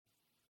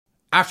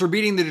After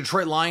beating the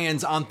Detroit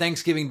Lions on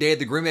Thanksgiving Day,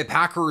 the Green Bay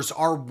Packers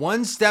are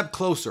one step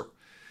closer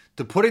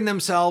to putting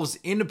themselves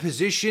in a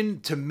position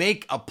to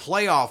make a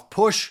playoff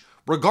push,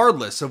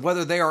 regardless of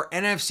whether they are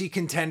NFC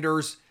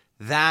contenders.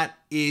 That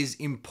is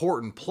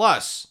important.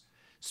 Plus,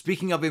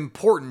 speaking of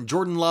important,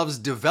 Jordan Love's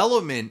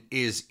development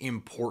is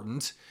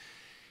important.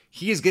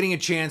 He is getting a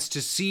chance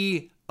to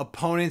see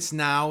opponents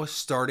now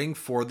starting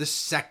for the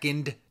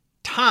second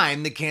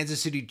time. The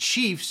Kansas City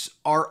Chiefs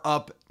are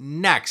up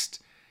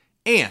next.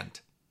 And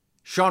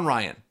Sean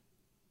Rhyan,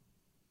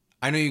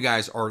 I know you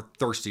guys are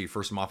thirsty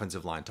for some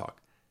offensive line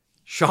talk.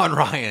 Sean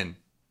Rhyan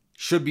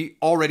should be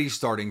already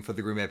starting for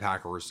the Green Bay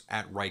Packers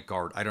at right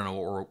guard. I don't know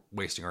what we're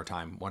wasting our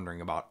time wondering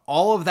about.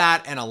 All of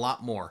that and a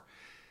lot more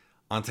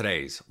on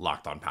today's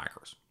Locked On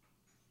Packers.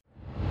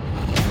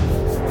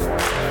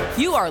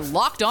 You are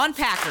Locked On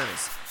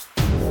Packers,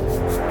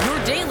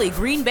 your daily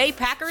Green Bay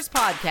Packers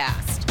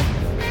podcast.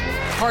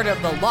 Part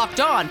of the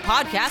Locked On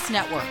Podcast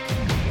Network,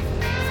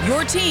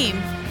 your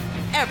team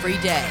every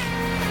day.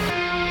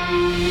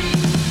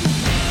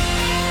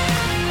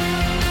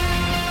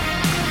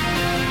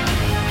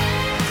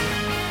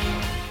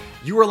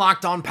 You are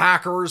Locked On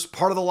Packers,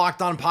 part of the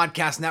Locked On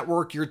Podcast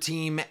Network, your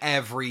team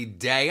every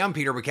day. I'm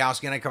Peter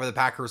Bukowski, and I cover the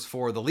Packers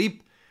for The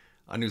Leap,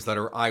 a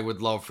newsletter I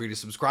would love for you to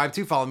subscribe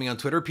to. Follow me on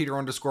Twitter,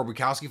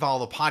 Peter_Bukowski.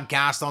 Follow the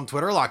podcast on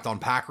Twitter, Locked On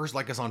Packers.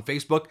 Like us on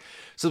Facebook.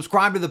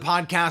 Subscribe to the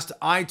podcast,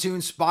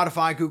 iTunes,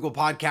 Spotify, Google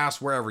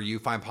Podcasts, wherever you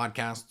find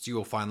podcasts, you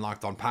will find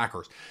Locked On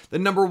Packers. The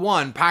number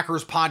one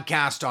Packers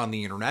podcast on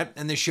the internet,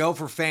 and the show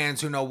for fans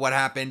who know what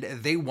happened,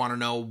 they want to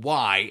know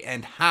why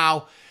and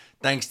how.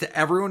 Thanks to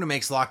everyone who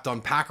makes Locked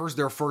On Packers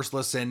their first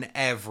listen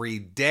every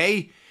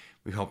day.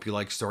 We hope you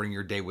like starting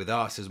your day with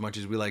us as much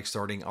as we like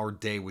starting our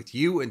day with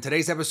you. And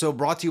today's episode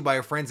brought to you by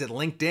our friends at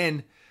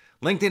LinkedIn.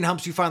 LinkedIn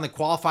helps you find the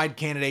qualified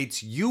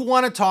candidates you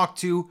want to talk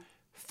to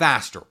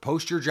faster.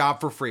 Post your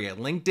job for free at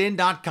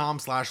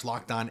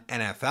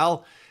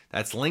linkedin.com/LockedOnNFL.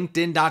 That's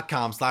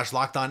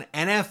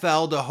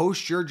linkedin.com/LockedOnNFL to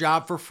host your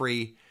job for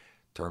free.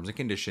 Terms and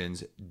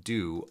conditions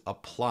do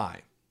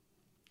apply.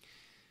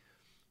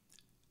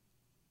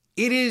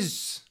 It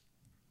is,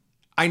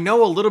 I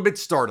know, a little bit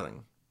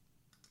startling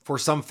for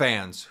some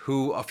fans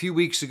who a few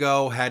weeks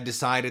ago had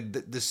decided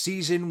that the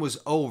season was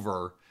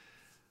over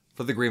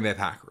for the Green Bay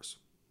Packers.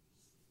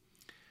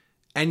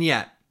 And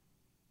yet,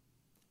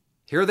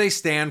 here they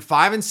stand,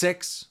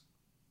 5-6.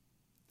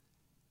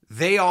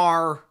 They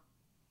are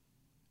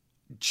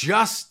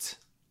just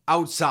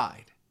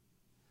outside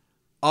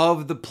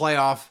of the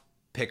playoff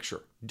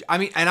picture.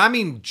 I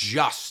mean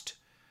just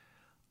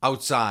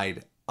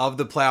outside of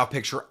the playoff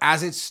picture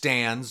as it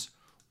stands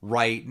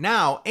right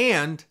now.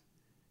 And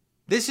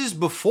this is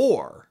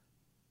before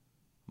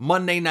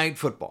Monday Night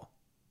Football.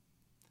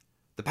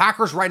 The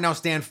Packers right now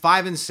stand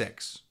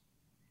 5-6.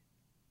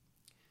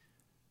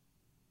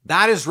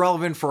 That is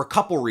relevant for a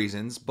couple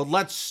reasons, but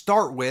let's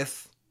start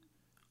with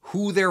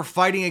who they're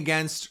fighting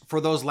against for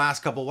those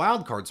last couple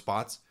wildcard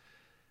spots.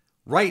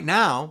 Right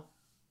now,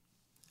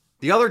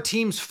 the other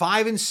teams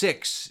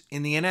 5-6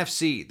 in the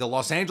NFC, the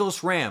Los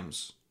Angeles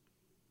Rams,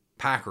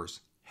 Packers,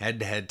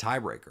 head-to-head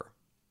tiebreaker.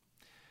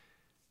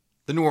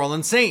 The New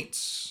Orleans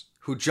Saints,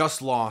 who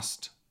just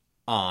lost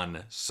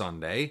on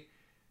Sunday,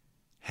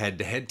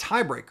 head-to-head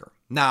tiebreaker.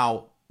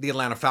 Now, the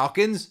Atlanta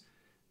Falcons,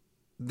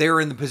 they're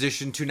in the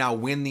position to now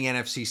win the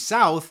NFC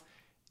South.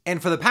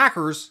 And for the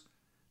Packers,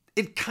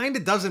 it kind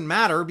of doesn't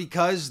matter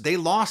because they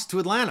lost to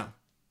Atlanta.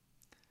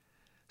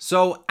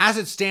 So as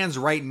it stands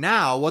right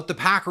now, what the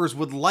Packers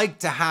would like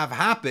to have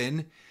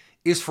happen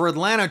is for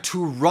Atlanta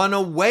to run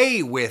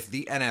away with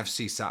the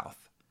NFC South.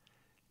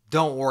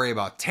 Don't worry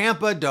about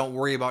Tampa. Don't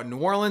worry about New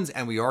Orleans.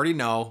 And we already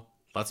know,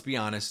 let's be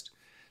honest,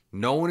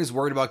 no one is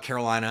worried about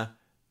Carolina.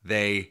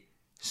 They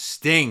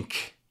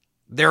stink.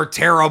 They're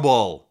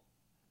terrible.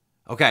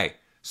 Okay,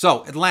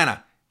 so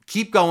Atlanta,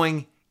 keep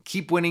going.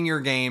 Keep winning your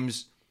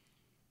games.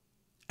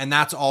 And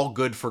that's all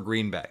good for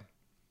Green Bay.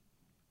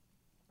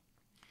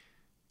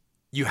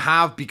 You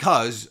have,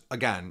 because,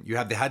 again, you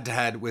have the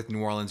head-to-head with New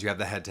Orleans. You have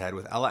the head-to-head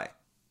with LA.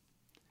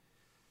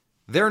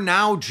 They're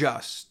now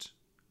just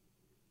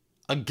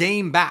a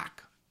game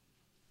back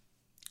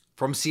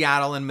from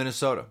Seattle and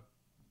Minnesota.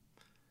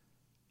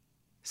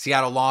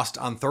 Seattle lost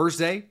on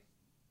Thursday.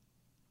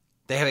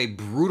 They have a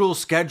brutal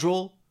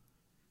schedule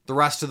the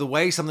rest of the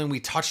way, something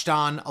we touched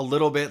on a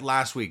little bit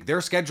last week.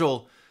 Their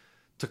schedule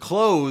to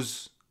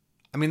close,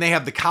 they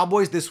have the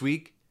Cowboys this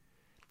week.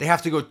 They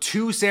have to go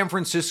to San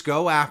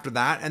Francisco after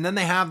that, and then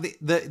they have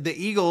the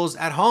Eagles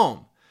at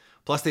home.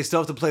 Plus, they still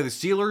have to play the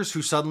Steelers,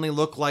 who suddenly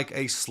look like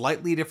a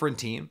slightly different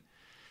team.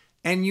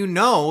 And you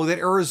know that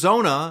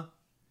Arizona,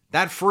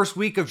 that first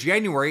week of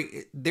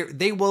January,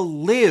 they will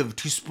live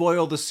to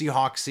spoil the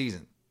Seahawks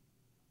season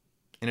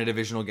in a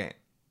divisional game.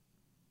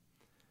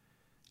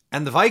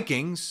 And the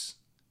Vikings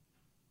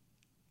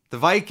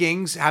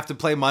have to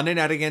play Monday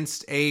night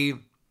against I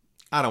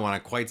don't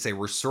want to quite say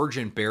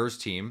resurgent Bears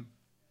team.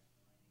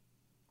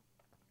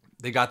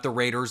 They got the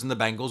Raiders and the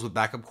Bengals with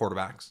backup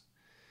quarterbacks.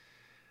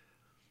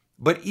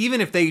 But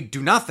even if they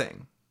do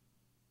nothing,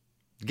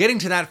 getting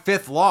to that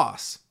 5th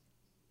loss.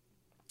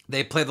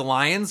 They play the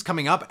Lions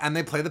coming up, and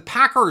they play the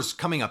Packers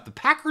coming up. The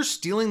Packers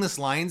stealing this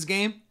Lions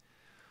game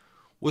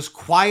was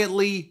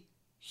quietly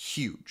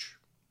huge.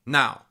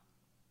 Now,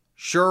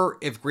 sure,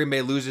 if Green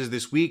Bay loses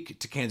this week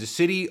to Kansas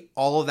City,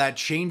 all of that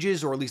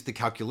changes, or at least the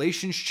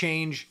calculations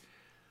change.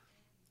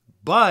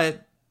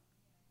 But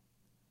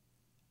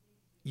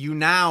you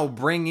now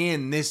bring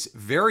in this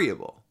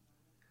variable.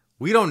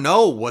 We don't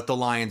know what the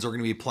Lions are going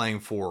to be playing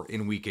for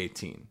in Week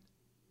 18.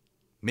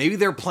 Maybe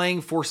they're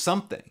playing for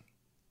something.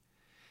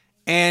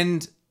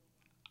 And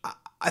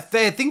I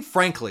think,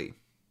 frankly,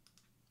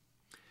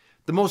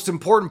 the most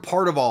important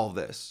part of all of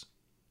this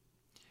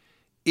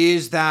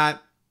is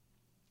that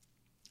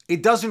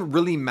it doesn't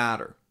really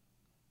matter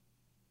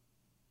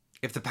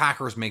if the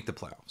Packers make the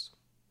playoffs.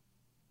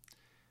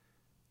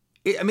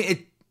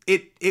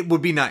 It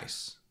would be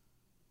nice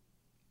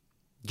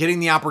getting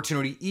the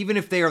opportunity, even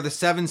if they are the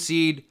 7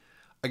 seed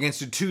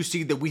against a 2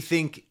 seed that we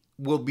think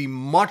will be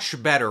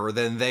much better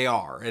than they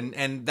are.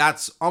 And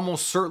that's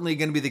almost certainly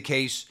going to be the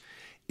case,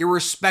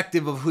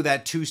 irrespective of who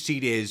that 2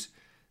 seed is.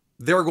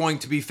 They're going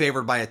to be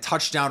favored by a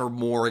touchdown or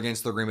more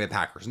against the Green Bay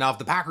Packers. Now, if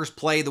the Packers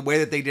play the way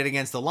that they did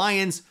against the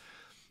Lions,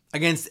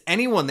 against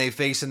anyone they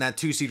face in that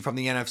 2 seed from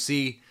the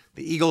NFC,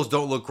 the Eagles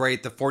don't look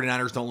great. The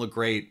 49ers don't look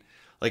great.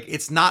 Like,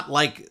 it's not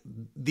like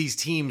these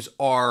teams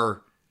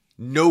are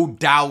no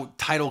doubt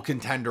title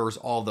contenders,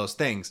 all those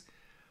things.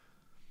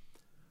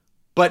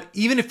 But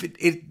even if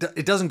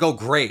it doesn't go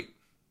great,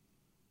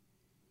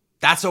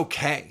 that's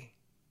okay.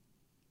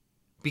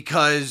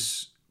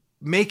 Because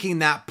making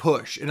that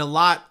push in a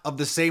lot of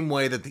the same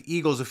way that the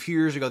Eagles a few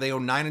years ago, they go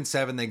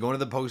 9-7, they go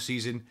into the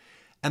postseason,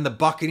 and the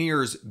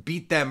Buccaneers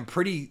beat them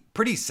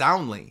pretty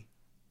soundly.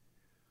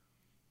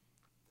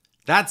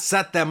 That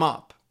set them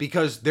up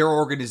because their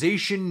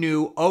organization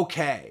knew,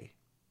 okay,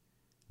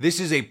 this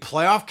is a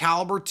playoff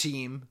caliber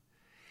team.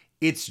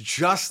 It's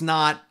just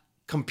not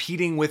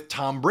competing with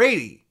Tom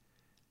Brady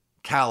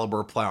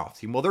caliber playoff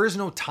team. Well, there is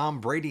no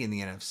Tom Brady in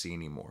the NFC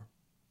anymore.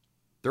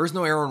 There is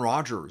no Aaron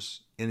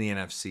Rodgers in the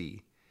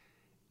NFC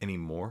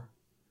anymore.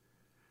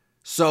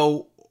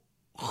 So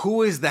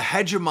who is the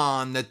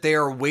hegemon that they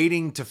are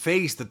waiting to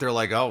face that they're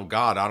like, oh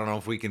God, I don't know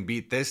if we can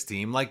beat this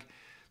team? Like,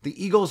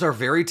 the Eagles are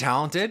very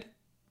talented.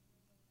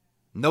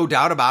 No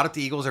doubt about it.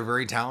 The Eagles are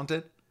very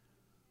talented.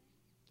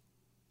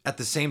 At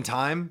the same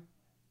time,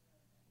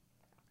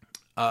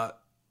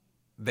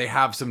 they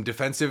have some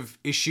defensive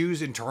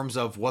issues in terms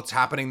of what's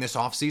happening this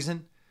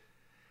offseason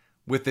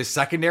with this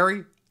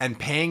secondary and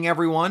paying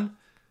everyone.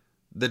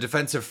 The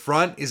defensive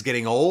front is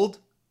getting old.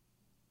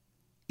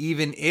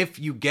 Even if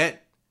you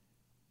get,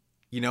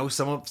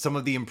 some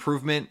of the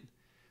improvement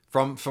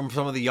from some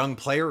of the young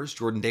players,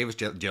 Jordan Davis,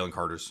 Jalen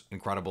Carter's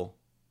incredible.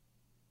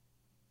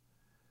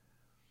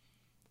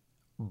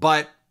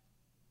 But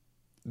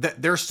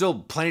there's still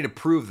plenty to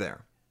prove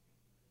there.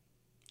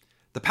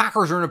 The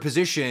Packers are in a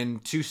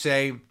position to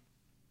say,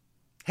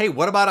 hey,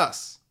 what about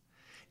us?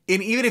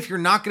 And even if you're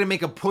not going to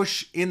make a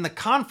push in the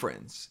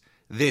conference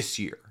this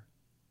year,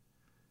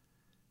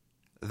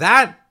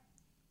 that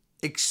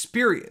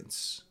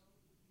experience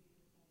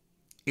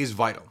is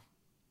vital.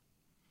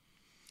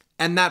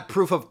 And that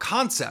proof of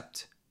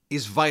concept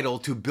is vital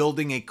to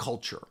building a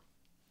culture.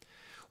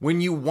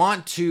 When you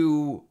want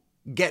to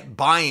get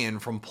buy-in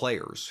from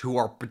players who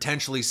are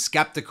potentially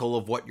skeptical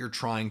of what you're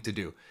trying to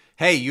do.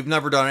 Hey, you've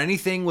never done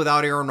anything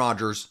without Aaron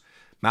Rodgers,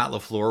 Matt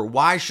LaFleur.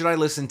 Why should I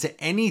listen to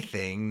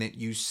anything that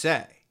you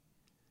say?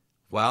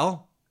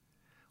 Well,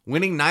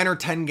 winning 9 or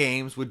 10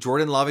 games with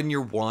Jordan Love in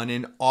year 1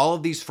 and all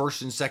of these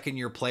first and second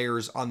year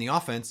players on the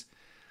offense,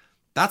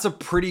 that's a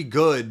pretty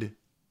good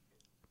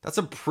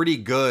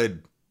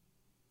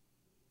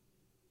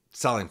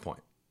selling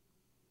point.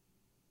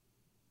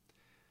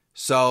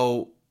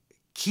 So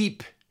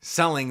keep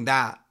selling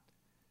that.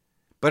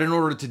 But in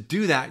order to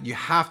do that, you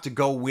have to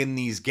go win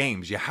these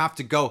games. You have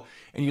to go,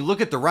 and you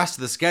look at the rest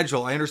of the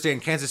schedule. I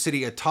understand Kansas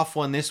City, a tough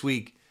one this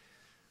week.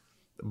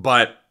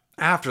 But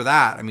after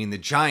that, the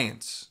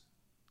Giants,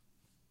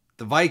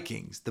 the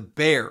Vikings, the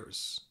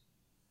Bears,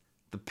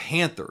 the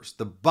Panthers,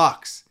 the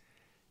Bucks.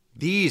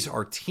 These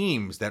are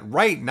teams that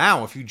right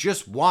now, if you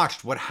just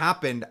watched what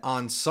happened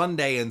on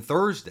Sunday and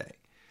Thursday,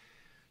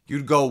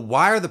 you'd go,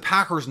 why are the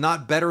Packers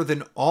not better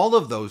than all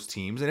of those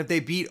teams? And if they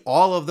beat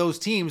all of those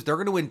teams, they're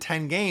going to win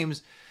 10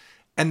 games,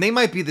 and they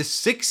might be the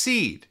 6th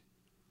seed.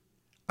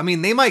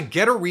 They might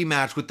get a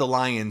rematch with the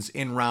Lions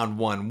in round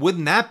 1.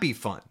 Wouldn't that be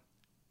fun?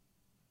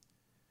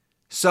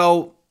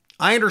 So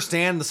I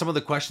understand some of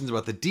the questions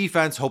about the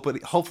defense.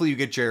 Hopefully you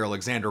get Jair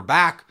Alexander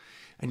back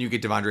and you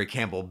get Devondre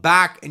Campbell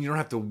back, and you don't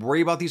have to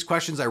worry about these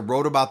questions. I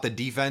wrote about the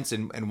defense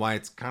and why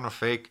it's kind of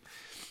fake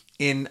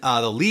in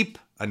The Leap,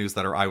 a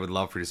newsletter I would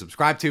love for you to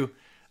subscribe to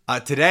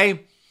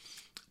today.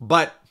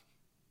 But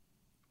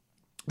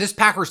this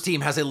Packers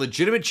team has a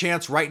legitimate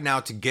chance right now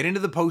to get into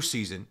the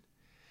postseason.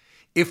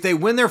 If they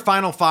win their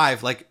final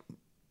 5,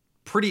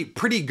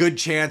 pretty good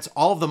chance.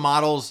 All of the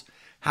models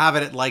have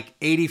it at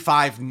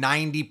 85,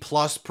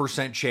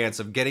 90+% chance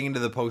of getting into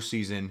the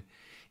postseason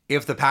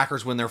if the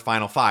Packers win their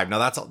final 5.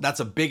 Now that's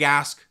a big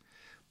ask,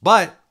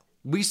 but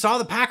we saw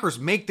the Packers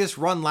make this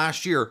run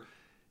last year.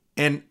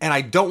 And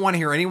I don't want to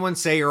hear anyone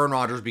say Aaron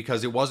Rodgers,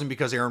 because it wasn't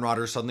because Aaron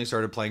Rodgers suddenly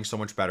started playing so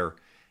much better.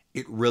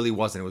 It really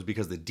wasn't. It was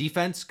because the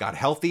defense got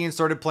healthy and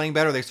started playing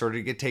better. They started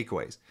to get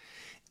takeaways.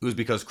 It was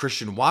because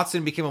Christian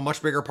Watson became a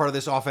much bigger part of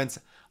this offense.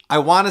 I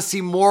want to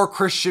see more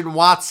Christian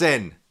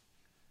Watson.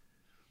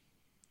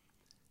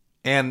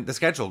 And the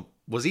schedule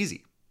was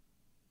easy.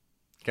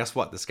 Guess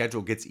what? The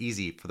schedule gets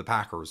easy for the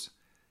Packers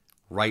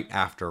right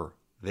after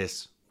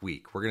this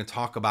week. We're going to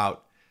talk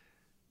about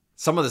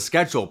some of the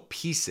schedule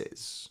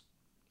pieces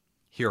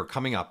here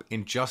coming up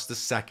in just a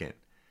second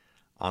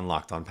on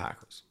Locked On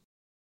Packers.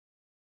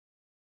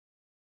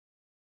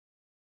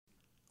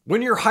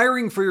 When you're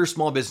hiring for your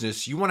small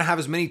business, you want to have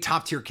as many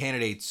top-tier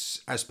candidates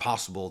as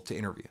possible to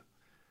interview.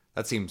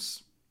 That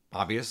seems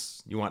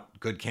obvious. You want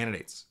good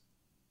candidates.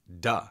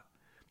 Duh.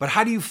 But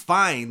how do you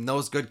find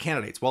those good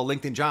candidates? Well,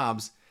 LinkedIn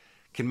Jobs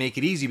can make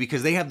it easy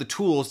because they have the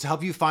tools to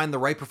help you find the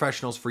right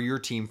professionals for your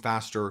team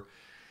faster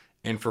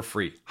and for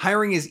free.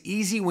 Hiring is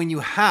easy when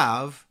you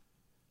have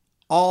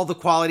all the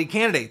quality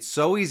candidates.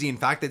 So easy. In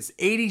fact, it's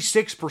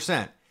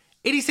 86%.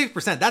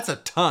 86%, that's a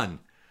ton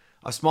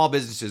of small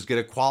businesses get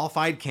a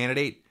qualified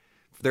candidate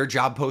for their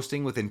job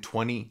posting within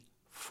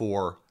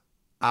 24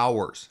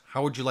 hours.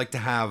 How would you like to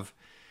have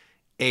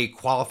a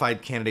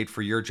qualified candidate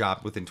for your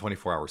job within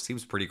 24 hours?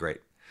 Seems pretty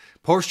great.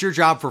 Post your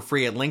job for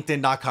free at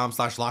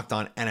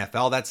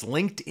linkedin.com/LockedOnNFL. That's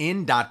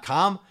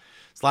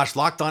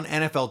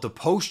linkedin.com/LockedOnNFL to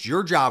post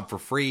your job for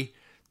free.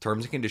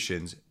 Terms and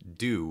conditions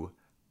do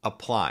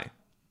apply.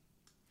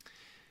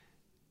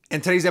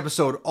 And today's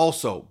episode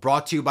also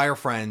brought to you by our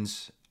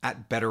friends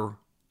at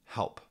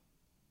BetterHelp.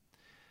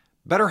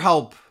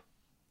 BetterHelp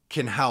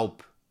can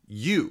help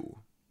you,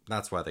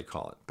 that's why they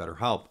call it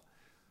BetterHelp,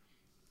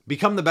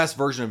 become the best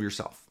version of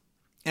yourself.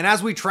 And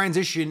as we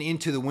transition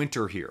into the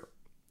winter here,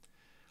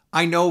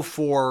 I know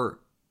for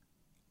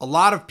a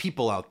lot of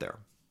people out there,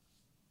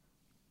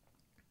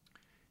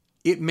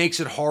 it makes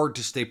it hard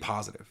to stay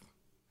positive.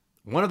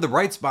 One of the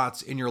bright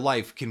spots in your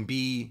life can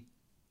be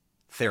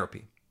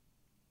therapy.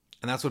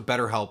 And that's what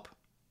BetterHelp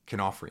can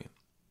offer you.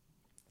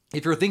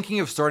 If you're thinking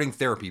of starting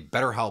therapy,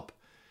 BetterHelp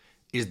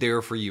is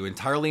there for you.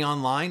 Entirely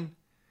online,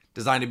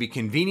 designed to be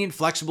convenient,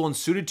 flexible, and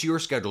suited to your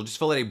schedule. Just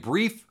fill out a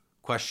brief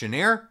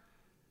questionnaire,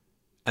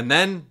 and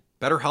then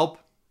BetterHelp,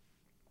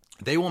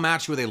 they will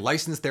match you with a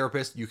licensed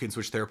therapist. You can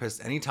switch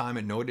therapists anytime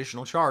at no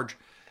additional charge.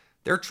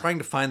 They're trying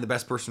to find the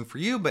best person for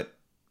you, but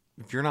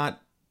if you're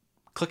not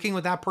clicking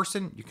with that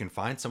person, you can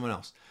find someone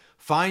else.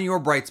 Find your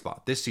bright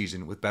spot this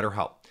season with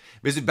BetterHelp.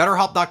 Visit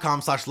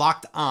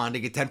BetterHelp.com/LockedOn to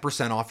get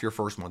 10% off your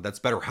first month. That's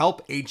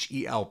BetterHelp,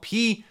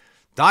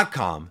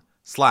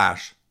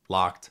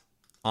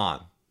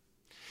 HELP.com/LockedOn.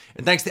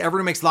 And thanks to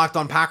everyone who makes Locked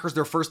On Packers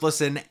their first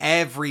listen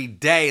every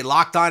day.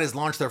 Locked On has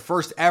launched their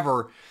first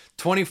ever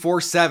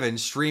 24/7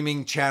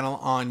 streaming channel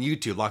on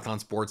YouTube. Locked On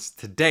Sports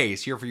Today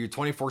is here for you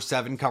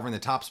 24/7, covering the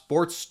top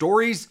sports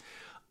stories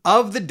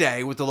of the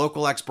day with the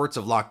local experts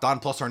of Locked On,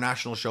 plus our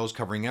national shows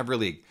covering every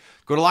league.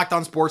 Go to Locked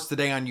On Sports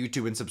Today on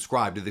YouTube and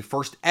subscribe to the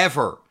first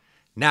ever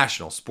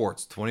national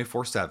sports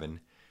 24/7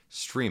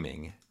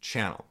 streaming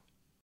channel.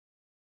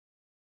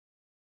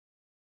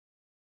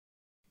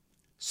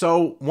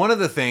 So one of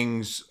the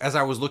things, as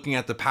I was looking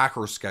at the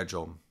Packers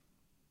schedule,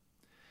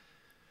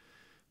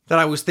 that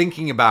I was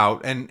thinking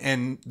about,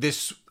 and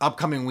this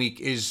upcoming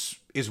week is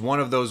one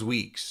of those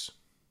weeks.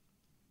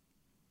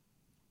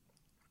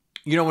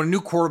 You know, when a new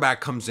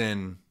quarterback comes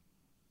in,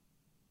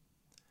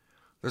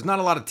 there's not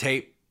a lot of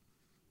tape.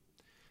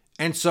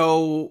 And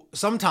so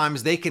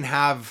sometimes they can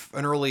have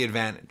an early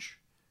advantage.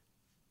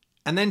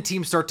 And then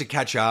teams start to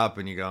catch up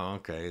and you go,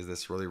 okay, is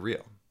this really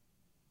real?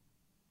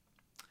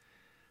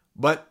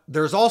 But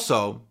there's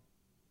also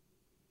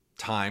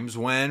times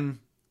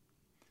when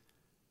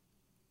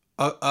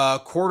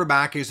a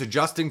quarterback is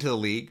adjusting to the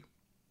league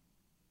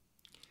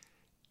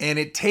and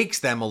it takes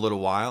them a little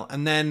while.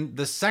 And then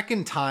the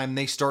second time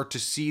they start to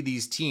see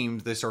these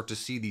teams, they start to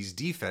see these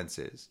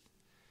defenses,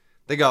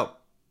 they go,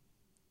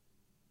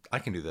 I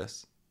can do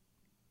this.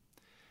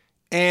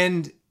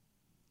 And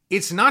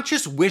it's not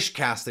just wish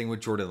casting with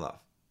Jordan Love.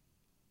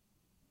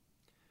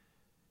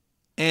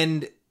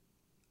 And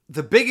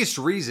the biggest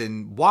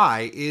reason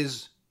why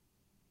is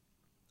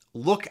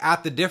look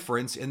at the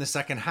difference in the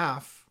second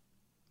half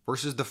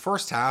versus the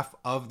first half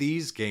of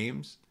these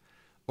games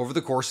over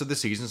the course of the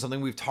season,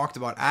 something we've talked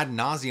about ad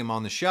nauseum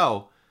on the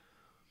show.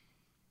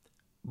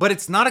 But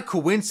it's not a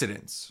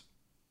coincidence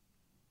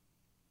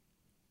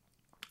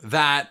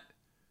that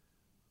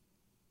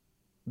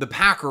the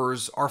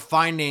Packers are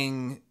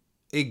finding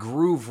a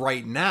groove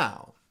right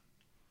now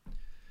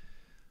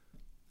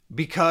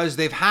because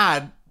they've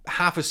had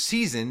half a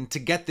season to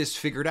get this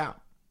figured out.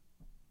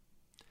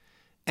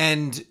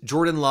 And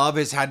Jordan Love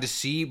has had to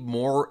see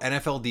more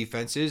NFL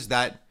defenses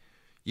that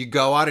you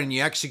go out and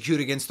you execute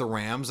against the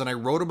Rams. And I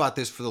wrote about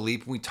this for The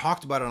Leap, and we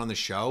talked about it on the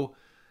show,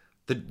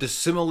 the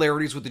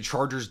similarities with the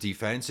Chargers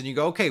defense. And you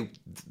go, okay,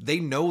 they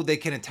know they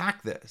can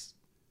attack this.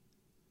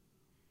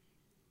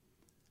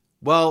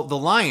 Well, the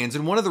Lions,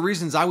 and one of the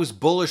reasons I was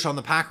bullish on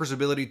the Packers'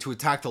 ability to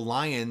attack the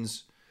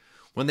Lions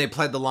when they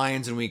played the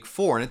Lions in week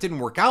 4, and it didn't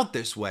work out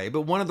this way,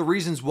 but one of the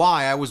reasons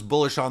why I was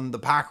bullish on the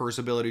Packers'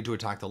 ability to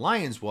attack the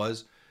Lions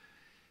was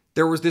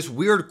there was this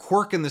weird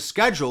quirk in the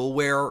schedule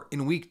where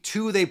in week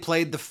 2 they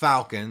played the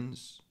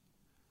Falcons.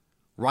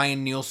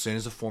 Ryan Nielsen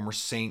is a former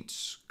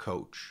Saints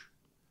coach.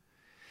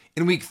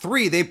 In week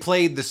 3 they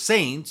played the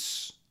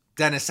Saints.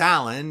 Dennis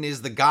Allen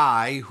is the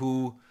guy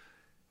who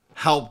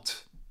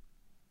helped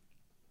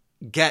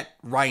get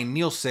Ryan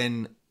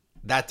Nielsen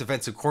that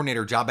defensive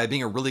coordinator job by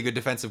being a really good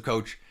defensive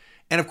coach.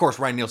 And of course,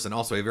 Ryan Nielsen,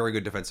 also a very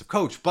good defensive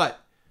coach.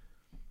 But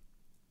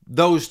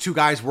those two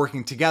guys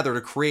working together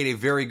to create a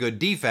very good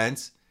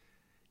defense,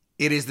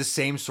 it is the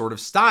same sort of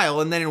style.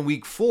 And then in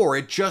week 4,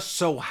 it just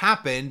so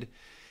happened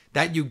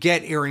that you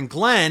get Aaron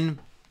Glenn,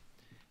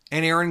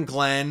 and Aaron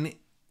Glenn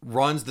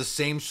runs the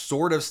same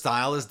sort of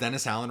style as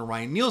Dennis Allen and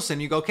Ryan Nielsen.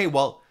 You go, okay,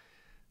 well,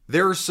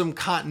 there's some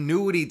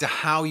continuity to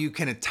how you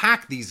can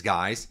attack these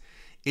guys.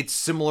 It's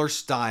similar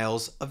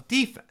styles of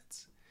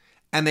defense.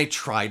 And they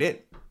tried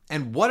it.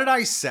 And what did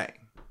I say?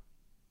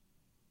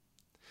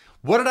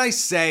 What did I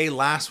say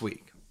last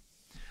week?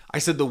 I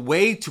said the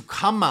way to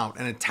come out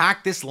and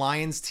attack this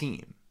Lions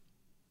team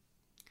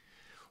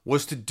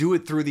was to do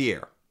it through the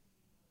air.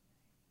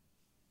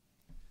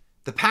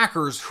 The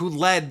Packers, who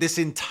led this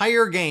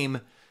entire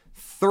game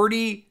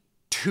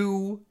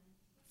 32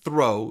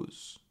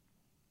 throws.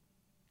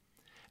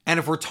 And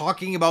if we're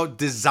talking about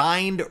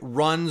designed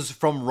runs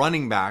from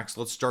running backs,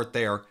 let's start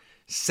there,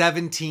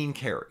 17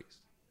 carries.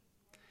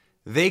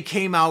 They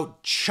came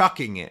out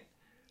chucking it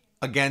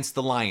against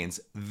the Lions.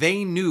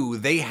 They knew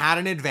they had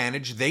an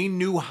advantage. They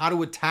knew how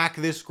to attack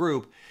this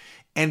group.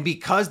 And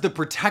because the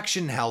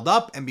protection held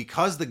up, and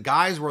because the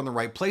guys were in the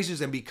right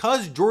places, and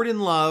because Jordan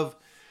Love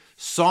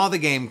saw the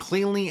game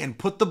cleanly and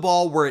put the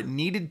ball where it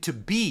needed to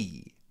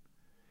be,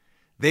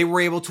 they were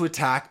able to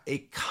attack a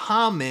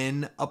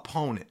common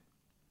opponent.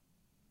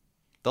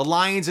 The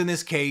Lions, in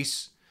this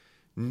case,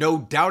 no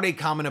doubt a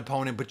common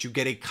opponent, but you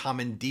get a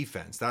common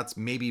defense. That's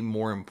maybe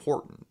more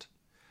important.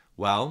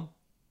 Well,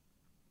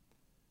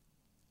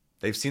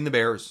 they've seen the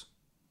Bears.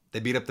 They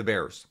beat up the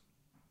Bears.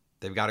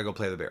 They've got to go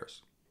play the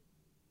Bears.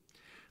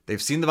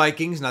 They've seen the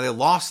Vikings. Now, they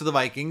lost to the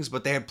Vikings,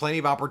 but they had plenty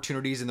of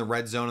opportunities in the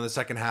red zone in the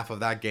second half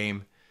of that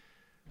game.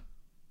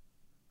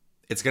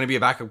 It's going to be a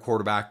backup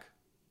quarterback.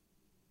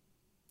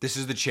 This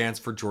is the chance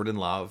for Jordan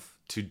Love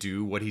to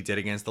do what he did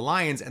against the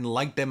Lions and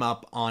light them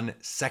up on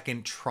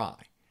second try.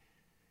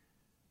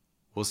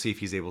 We'll see if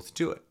he's able to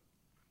do it.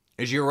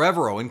 Ejiro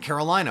Evero in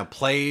Carolina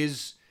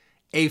plays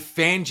a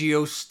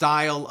Fangio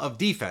style of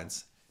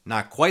defense.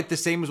 Not quite the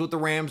same as what the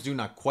Rams do,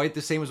 not quite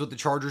the same as what the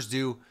Chargers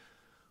do,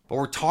 but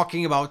we're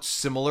talking about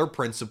similar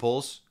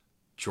principles.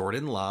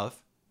 Jordan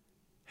Love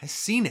has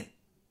seen it.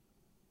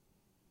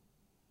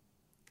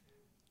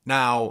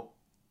 Now,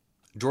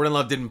 Jordan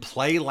Love didn't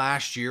play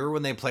last year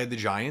when they played the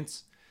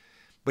Giants,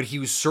 but he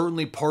was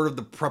certainly part of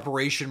the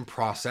preparation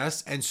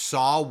process and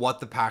saw what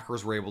the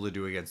Packers were able to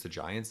do against the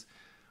Giants.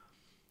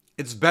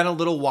 It's been a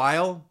little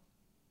while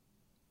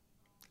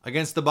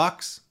against the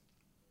Bucs.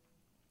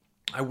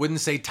 I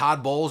wouldn't say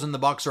Todd Bowles and the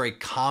Bucs are a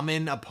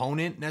common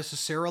opponent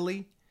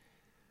necessarily.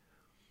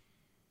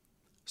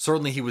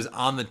 Certainly he was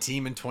on the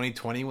team in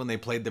 2020 when they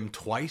played them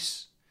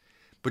twice,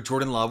 but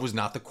Jordan Love was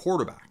not the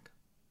quarterback.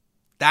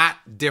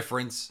 That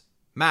difference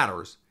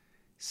matters.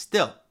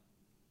 Still,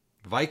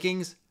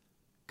 Vikings,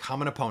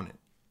 common opponent.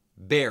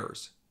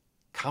 Bears,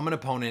 common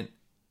opponent.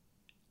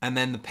 And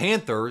then the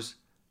Panthers,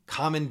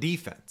 common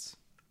defense.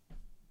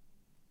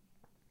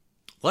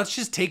 Let's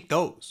just take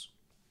those.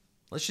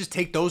 Let's just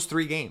take those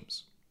 3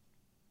 games.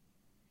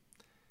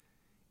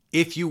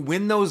 If you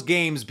win those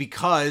games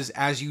because,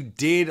 as you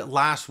did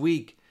last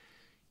week,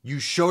 you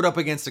showed up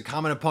against a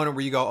common opponent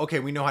where you go, okay,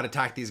 we know how to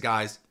attack these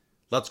guys.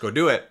 Let's go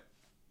do it.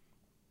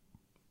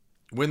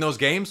 Win those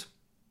games.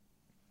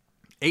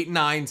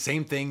 8-9,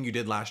 same thing you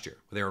did last year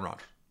with Aaron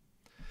Rodgers.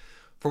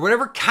 For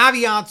whatever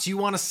caveats you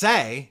want to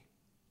say,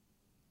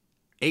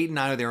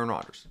 8-9 with Aaron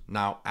Rodgers.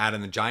 Now, add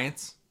in the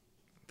Giants.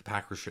 The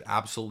Packers should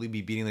absolutely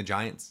be beating the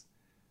Giants.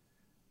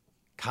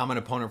 Common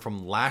opponent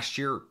from last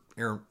year.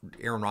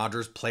 Aaron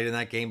Rodgers played in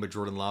that game, but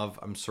Jordan Love,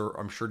 I'm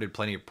sure did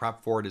plenty of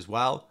prep for it as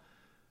well.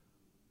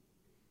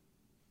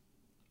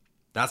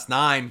 That's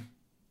 9.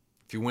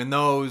 If you win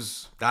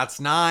those, that's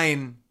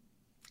 9.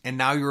 And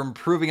now you're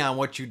improving on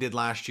what you did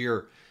last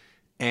year.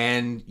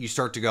 And you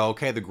start to go,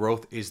 okay, the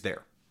growth is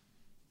there.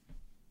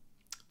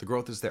 The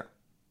growth is there.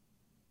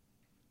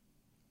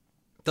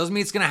 Doesn't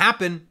mean it's going to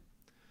happen.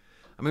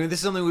 I mean, this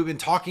is something we've been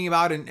talking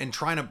about and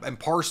trying to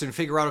parse and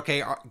figure out,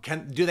 okay,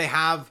 do they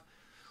have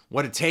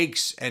what it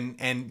takes?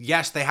 And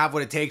yes, they have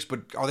what it takes,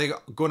 but are they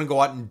going to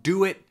go out and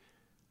do it?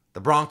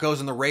 The Broncos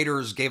and the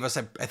Raiders gave us,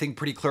 I think,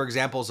 pretty clear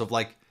examples of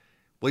like,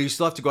 well, you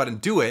still have to go out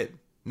and do it.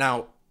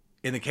 Now,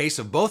 in the case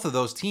of both of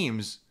those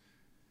teams,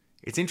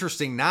 it's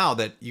interesting now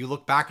that you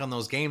look back on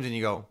those games and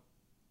you go,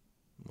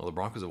 well, the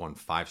Broncos have won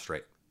 5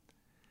 straight.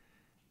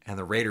 And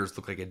the Raiders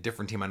look like a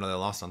different team. I know they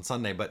lost on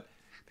Sunday, but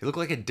they look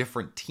like a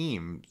different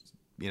team,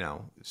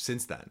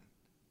 since then.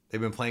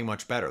 They've been playing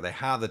much better. They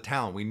have the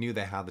talent. We knew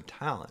they had the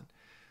talent.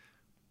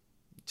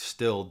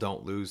 Still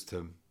don't lose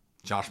to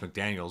Josh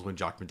McDaniels when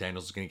Josh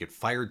McDaniels is going to get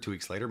fired 2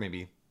 weeks later.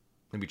 Maybe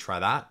try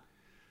that.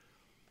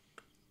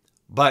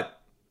 But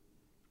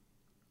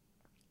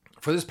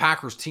for this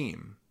Packers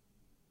team,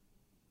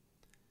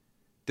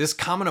 this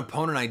common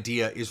opponent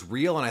idea is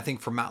real, and I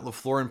think for Matt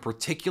LaFleur in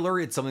particular,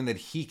 it's something that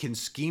he can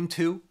scheme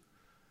to.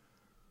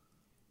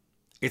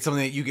 It's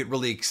something that you get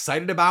really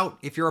excited about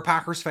if you're a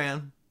Packers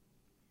fan,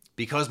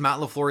 because Matt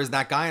LaFleur is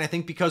that guy, and I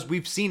think because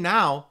we've seen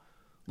now,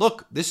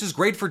 look, this is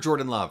great for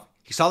Jordan Love.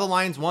 He saw the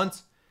Lions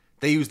once.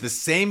 They used the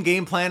same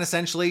game plan,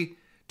 essentially,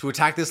 to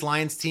attack this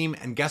Lions team,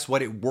 and guess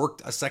what? It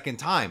worked a second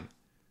time.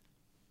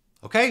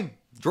 Okay?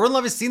 Jordan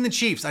Love has seen the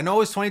Chiefs. I know it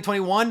was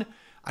 2021.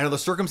 I know the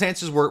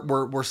circumstances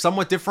were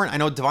somewhat different. I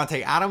know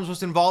Devontae Adams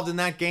was involved in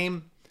that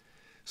game.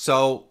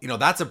 So,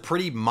 that's a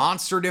pretty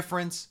monster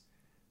difference.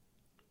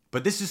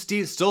 But this is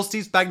still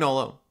Steve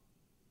Spagnuolo.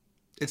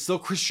 It's still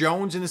Chris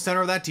Jones in the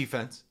center of that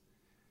defense.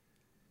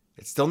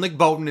 It's still Nick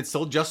Bowden. It's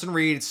still Justin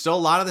Reed. It's still a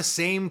lot of the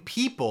same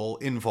people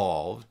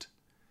involved.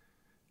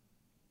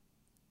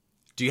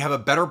 Do you have a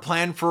better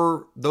plan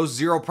for those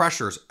zero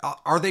pressures?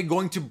 Are they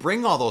going to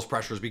bring all those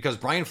pressures? Because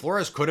Brian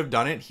Flores could have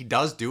done it. He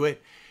does do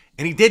it.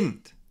 And he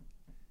didn't.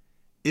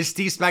 Is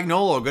Steve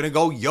Spagnuolo going to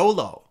go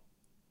YOLO?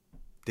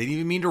 Didn't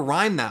even mean to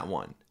rhyme that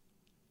one.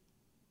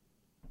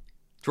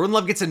 Jordan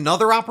Love gets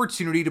another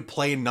opportunity to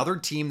play another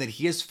team that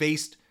he has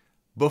faced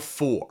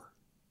before.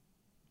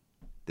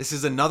 This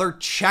is another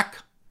check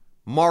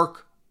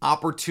mark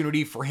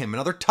opportunity for him.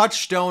 Another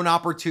touchstone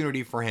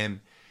opportunity for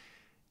him.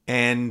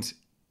 And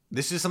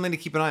this is something to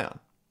keep an eye on.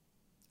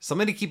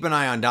 Something to keep an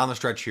eye on down the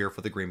stretch here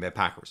for the Green Bay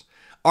Packers.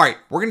 All right,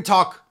 we're going to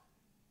talk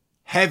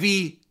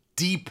heavy,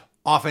 deep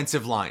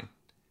offensive line.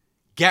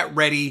 Get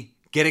ready,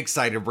 get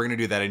excited. We're going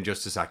to do that in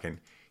just a second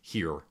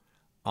here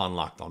on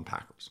Locked On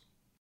Packers.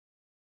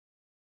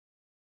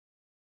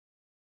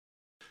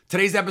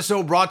 Today's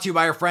episode brought to you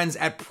by our friends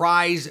at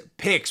Prize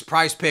Picks.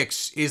 Prize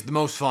Picks is the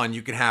most fun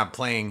you can have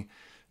playing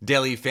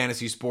daily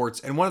fantasy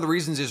sports. And one of the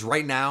reasons is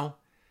right now,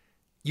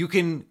 you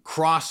can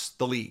cross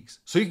the leagues.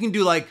 So you can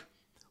do like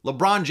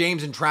LeBron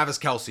James and Travis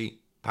Kelce,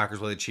 Packers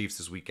play the Chiefs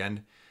this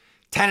weekend,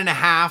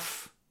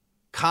 10.5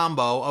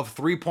 combo of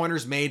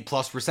 3-pointers made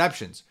plus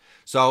receptions.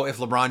 So if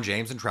LeBron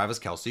James and Travis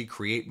Kelce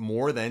create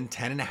more than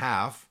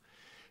 10.5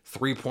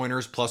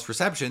 3-pointers plus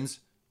receptions,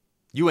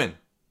 you win.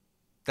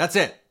 That's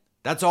it.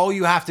 That's all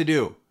you have to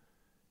do.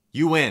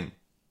 You win.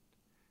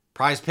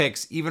 Prize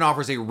Picks even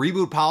offers a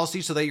reboot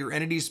policy so that your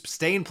entities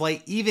stay in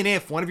play even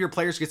if one of your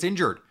players gets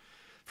injured.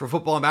 For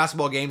football and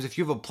basketball games, if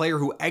you have a player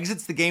who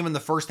exits the game in the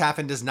first half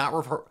and does not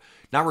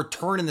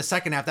return in the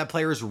second half, that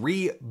player is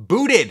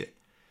rebooted.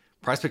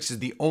 Prize Picks is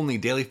the only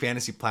daily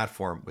fantasy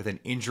platform with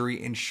an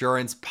injury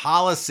insurance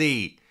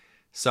policy.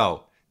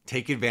 So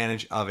take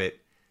advantage of it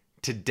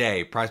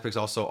today. Prize Picks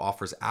also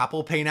offers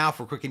Apple Pay now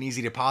for quick and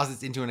easy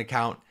deposits into an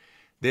account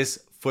this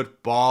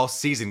football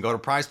season. Go to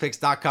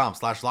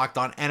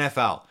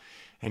prizepicks.com/LockedOnNFL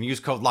and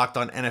use code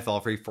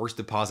LockedOnNFL for a first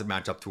deposit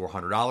match up to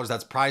 $100.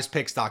 That's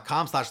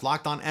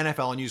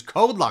prizepicks.com/LockedOnNFL and use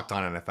code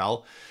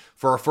LockedOnNFL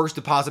for a first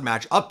deposit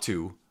match up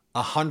to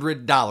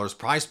 $100.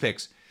 Prize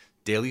Picks,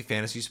 daily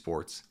fantasy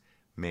sports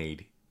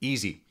made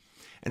easy.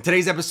 And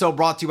today's episode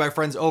brought to you by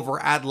friends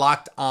over at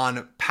Locked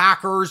On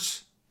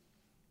Packers.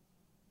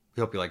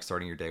 We hope you like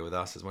starting your day with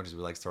us as much as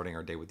we like starting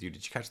our day with you.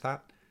 Did you catch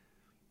that?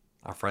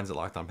 Our friends at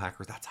Locked On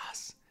Packers, that's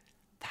us.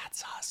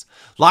 That's us.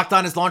 Locked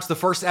On has launched the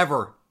first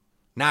ever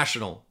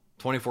national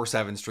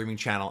 24/7 streaming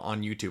channel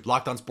on YouTube.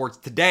 Locked On Sports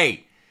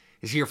Today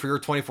is here for your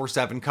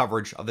 24/7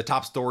 coverage of the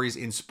top stories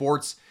in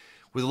sports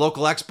with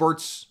local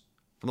experts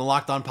from the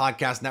Locked On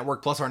Podcast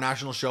Network. Plus, our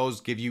national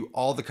shows give you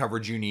all the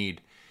coverage you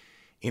need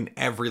in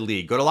every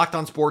league. Go to Locked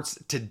On Sports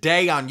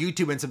Today on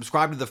YouTube and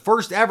subscribe to the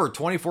first ever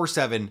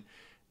 24/7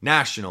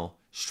 national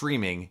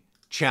streaming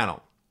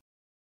channel.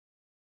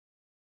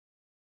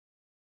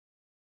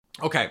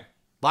 Okay,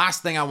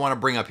 last thing I want to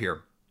bring up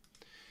here.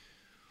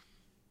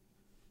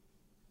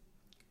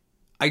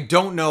 I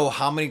don't know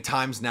how many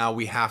times now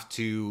we have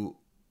to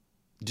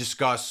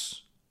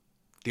discuss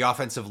the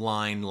offensive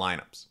line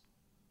lineups.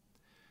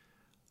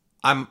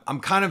 I'm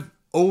kind of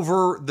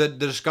over the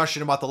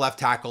discussion about the left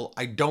tackle.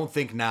 I don't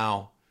think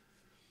now,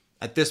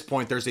 at this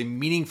point, there's a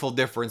meaningful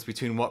difference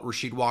between what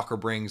Rasheed Walker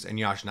brings and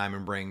Yosh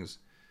Nijman brings.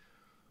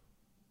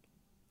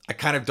 I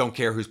kind of don't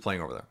care who's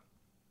playing over there.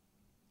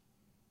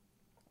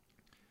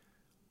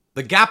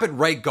 The gap at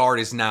right guard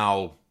is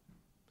now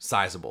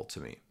sizable to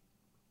me.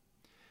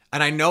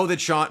 And I know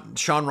that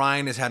Sean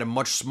Ryan has had a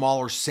much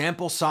smaller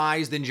sample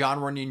size than John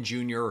Runyon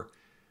Jr.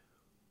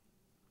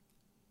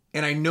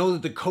 And I know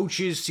that the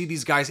coaches see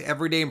these guys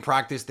every day in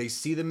practice. They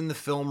see them in the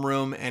film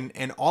room,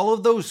 and all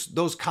of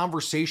those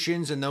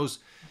conversations and those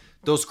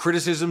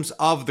criticisms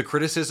of the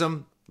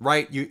criticism,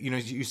 right?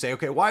 You say,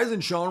 okay, why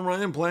isn't Sean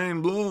Ryan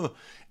playing? Blah.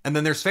 And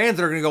then there's fans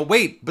that are going to go,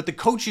 wait, but the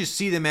coaches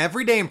see them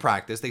every day in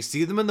practice. They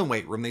see them in the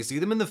weight room. They see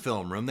them in the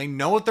film room. They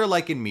know what they're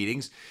like in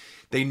meetings.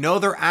 They know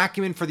their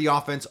acumen for the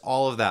offense,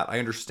 all of that. I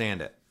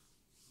understand it.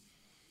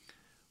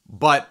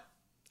 But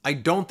I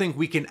don't think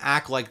we can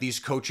act like these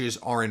coaches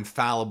are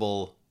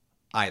infallible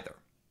either.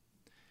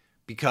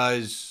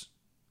 Because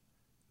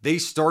they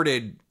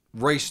started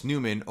Royce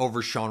Newman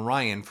over Sean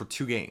Ryan for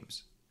 2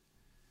 games.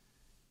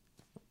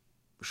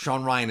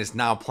 Sean Ryan is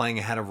now playing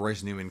ahead of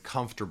Royce Newman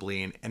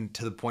comfortably and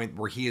to the point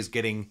where he is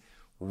getting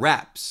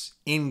reps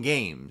in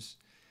games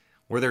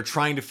where they're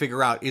trying to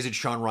figure out, is it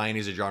Sean Ryan,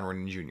 is it John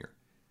Runyan Jr.?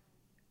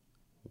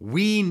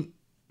 We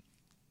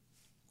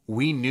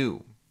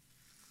knew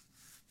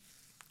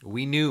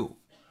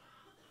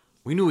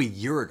a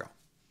year ago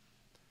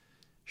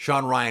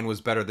Sean Ryan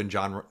was better than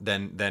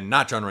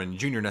not John Runyan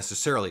Jr.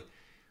 necessarily.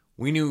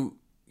 We knew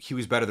he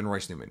was better than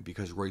Royce Newman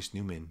because Royce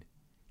Newman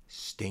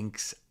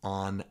stinks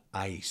on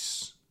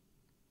ice.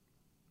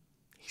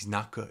 He's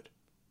not good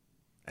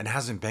and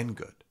hasn't been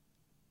good.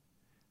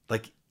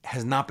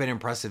 Has not been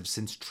impressive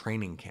since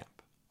training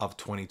camp of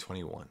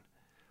 2021.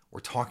 We're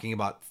talking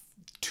about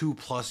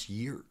 2+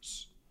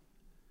 years.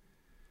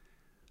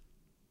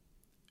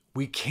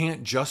 We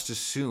can't just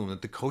assume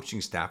that the coaching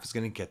staff is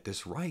going to get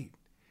this right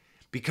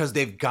because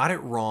they've got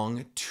it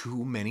wrong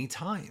too many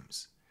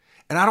times.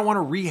 And I don't want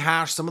to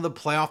rehash some of the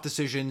playoff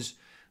decisions,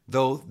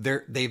 though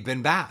they've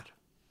been bad.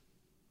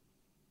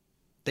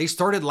 They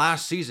started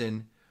last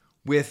season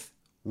with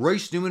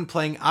Royce Newman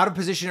playing out of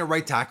position at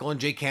right tackle and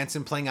Jake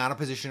Hansen playing out of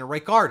position at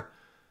right guard.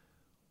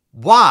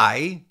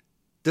 Why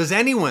does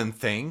anyone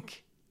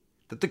think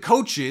that the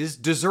coaches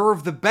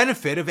deserve the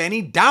benefit of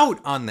any doubt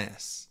on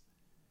this?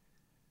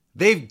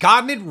 They've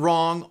gotten it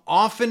wrong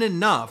often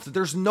enough that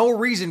there's no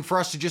reason for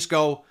us to just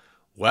go,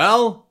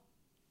 well,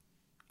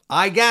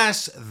 I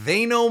guess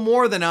they know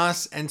more than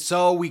us, and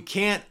so we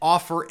can't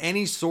offer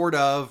any sort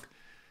of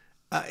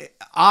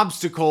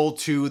obstacle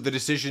to the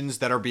decisions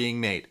that are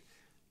being made.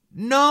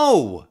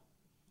 No,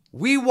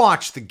 we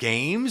watch the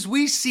games.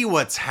 We see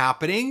what's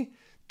happening.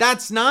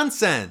 That's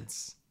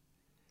nonsense.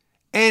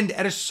 And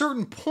at a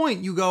certain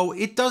point, you go,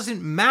 it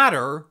doesn't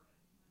matter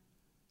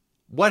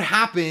what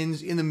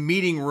happens in the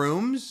meeting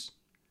rooms.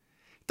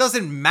 It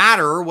doesn't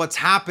matter what's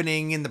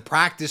happening in the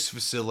practice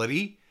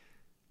facility.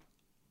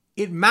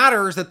 It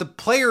matters that the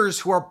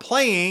players who are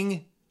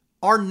playing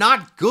are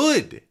not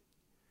good.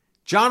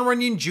 John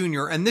Runyan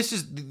Jr., and this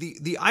is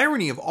the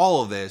irony of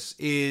all of this,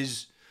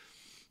 is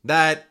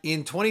that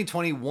in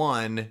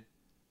 2021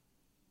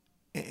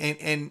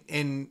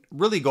 and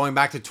really going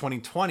back to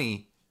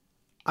 2020,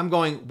 I'm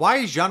going, why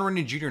is John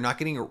Runyan Jr. not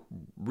getting a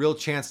real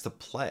chance to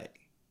play?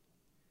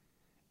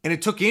 And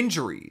it took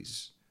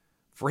injuries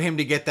for him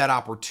to get that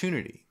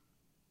opportunity.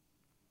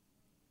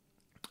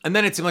 And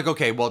then it seemed like,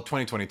 okay, well,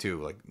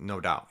 2022, no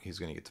doubt he's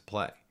going to get to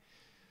play.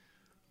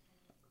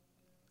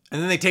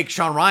 And then they take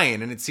Sean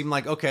Ryan, and it seemed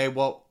like, okay,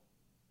 well,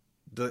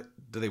 do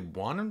they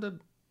want him to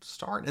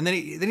start? And then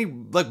he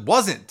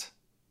wasn't.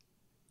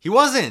 He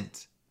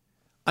wasn't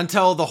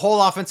until the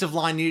whole offensive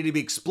line needed to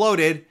be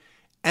exploded.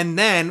 And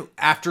then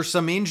after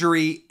some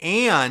injury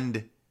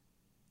and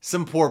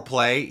some poor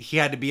play, he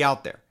had to be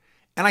out there.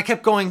 And I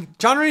kept going,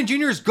 John Runyan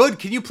Jr. is good.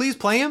 Can you please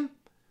play him?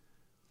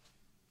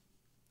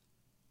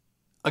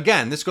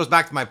 Again, this goes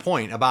back to my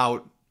point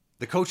about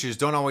the coaches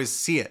don't always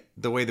see it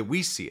the way that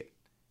we see it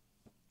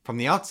from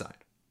the outside.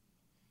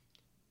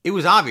 It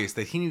was obvious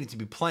that he needed to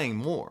be playing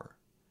more.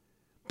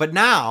 But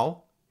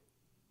now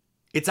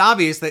it's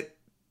obvious that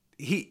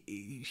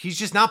he's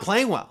just not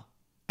playing well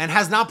and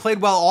has not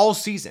played well all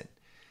season.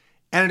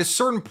 And at a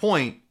certain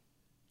point,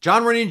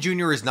 John Runyan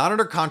Jr. is not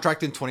under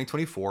contract in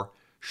 2024.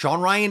 Sean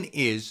Ryan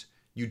is.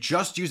 You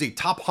just use a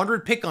top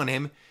 100 pick on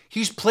him.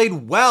 He's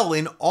played well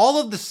in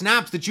all of the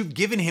snaps that you've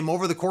given him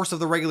over the course of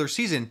the regular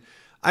season.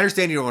 I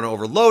understand you don't want to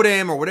overload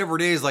him or whatever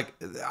it is.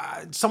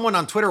 Someone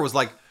on Twitter was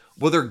like,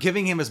 well, they're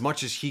giving him as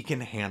much as he can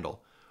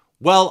handle.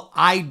 Well,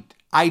 I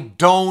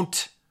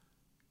don't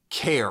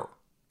care.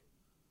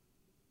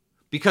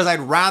 Because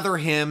I'd rather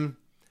him,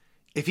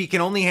 if he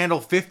can only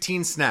handle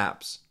 15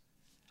 snaps,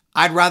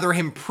 I'd rather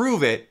him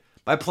prove it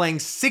by playing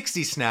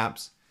 60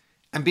 snaps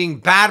and being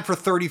bad for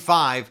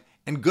 35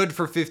 and good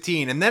for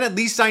 15. And then at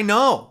least I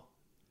know.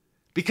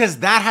 Because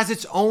that has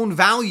its own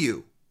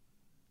value.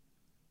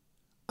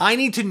 I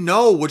need to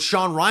know what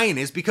Sean Ryan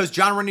is because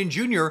John Runyan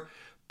Jr.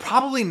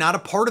 probably not a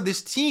part of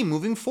this team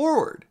moving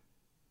forward.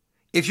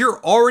 If you're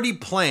already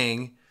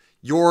playing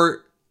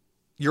your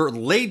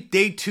late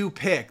day 2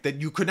 pick that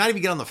you could not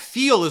even get on the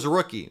field as a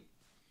rookie,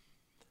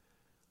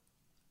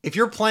 if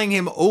you're playing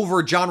him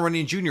over John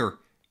Runyan Jr.,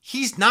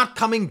 he's not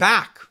coming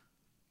back.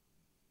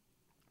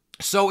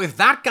 So if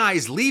that guy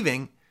is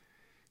leaving,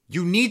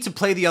 you need to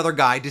play the other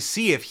guy to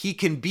see if he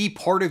can be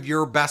part of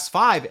your best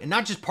 5, and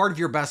not just part of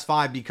your best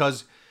 5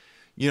 because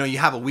you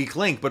have a weak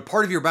link, but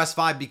part of your best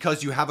 5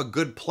 because you have a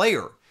good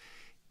player.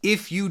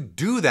 If you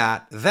do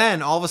that,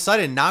 then all of a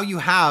sudden now you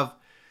have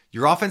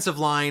your offensive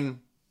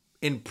line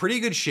in pretty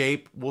good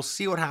shape. We'll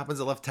see what happens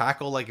at left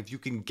tackle. If you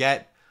can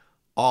get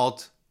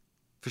Alt,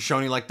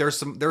 Fashoni,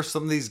 there's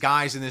some of these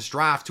guys in this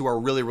draft who are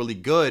really, really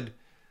good.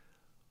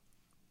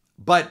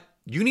 But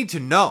you need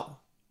to know.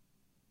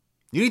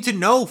 You need to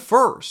know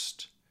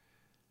first.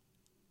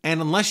 And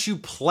unless you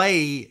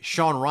play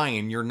Sean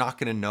Ryan, you're not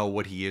going to know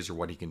what he is or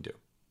what he can do.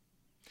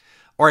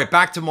 All right,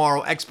 back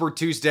tomorrow, Expert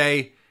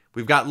Tuesday.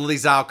 We've got Lily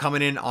Zhao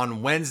coming in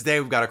on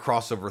Wednesday. We've got a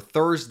crossover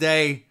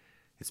Thursday.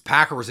 It's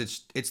Packers.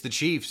 It's the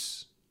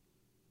Chiefs.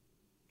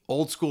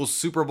 Old school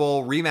Super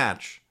Bowl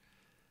rematch.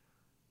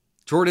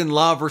 Jordan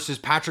Love versus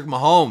Patrick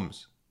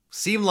Mahomes.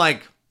 Seemed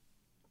like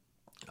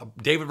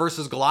David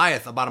versus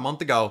Goliath about a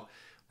month ago.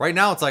 Right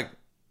now, it's like,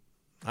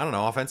 I don't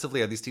know,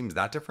 offensively, are these teams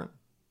that different?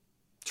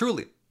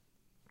 Truly.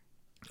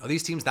 Are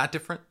these teams that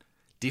different?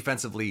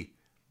 Defensively,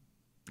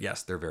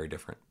 yes, they're very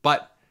different.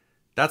 But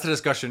that's a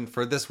discussion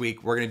for this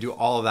week. We're going to do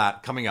all of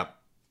that coming up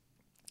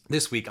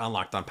this week on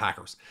Locked On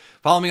Packers.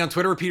 Follow me on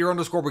Twitter,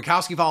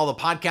 Peter_Bukowski. Follow the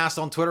podcast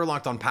on Twitter,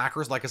 Locked On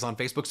Packers. Like us on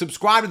Facebook.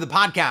 Subscribe to the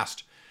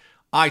podcast.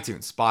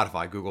 iTunes,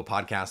 Spotify, Google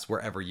Podcasts,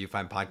 wherever you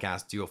find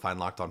podcasts, you'll find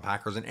Locked On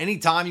Packers. And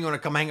anytime you want to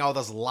come hang out with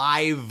us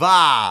live,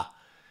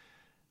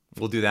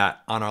 we'll do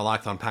that on our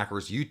Locked On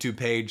Packers YouTube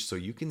page so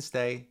you can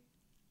stay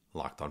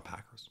Locked On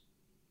Packers.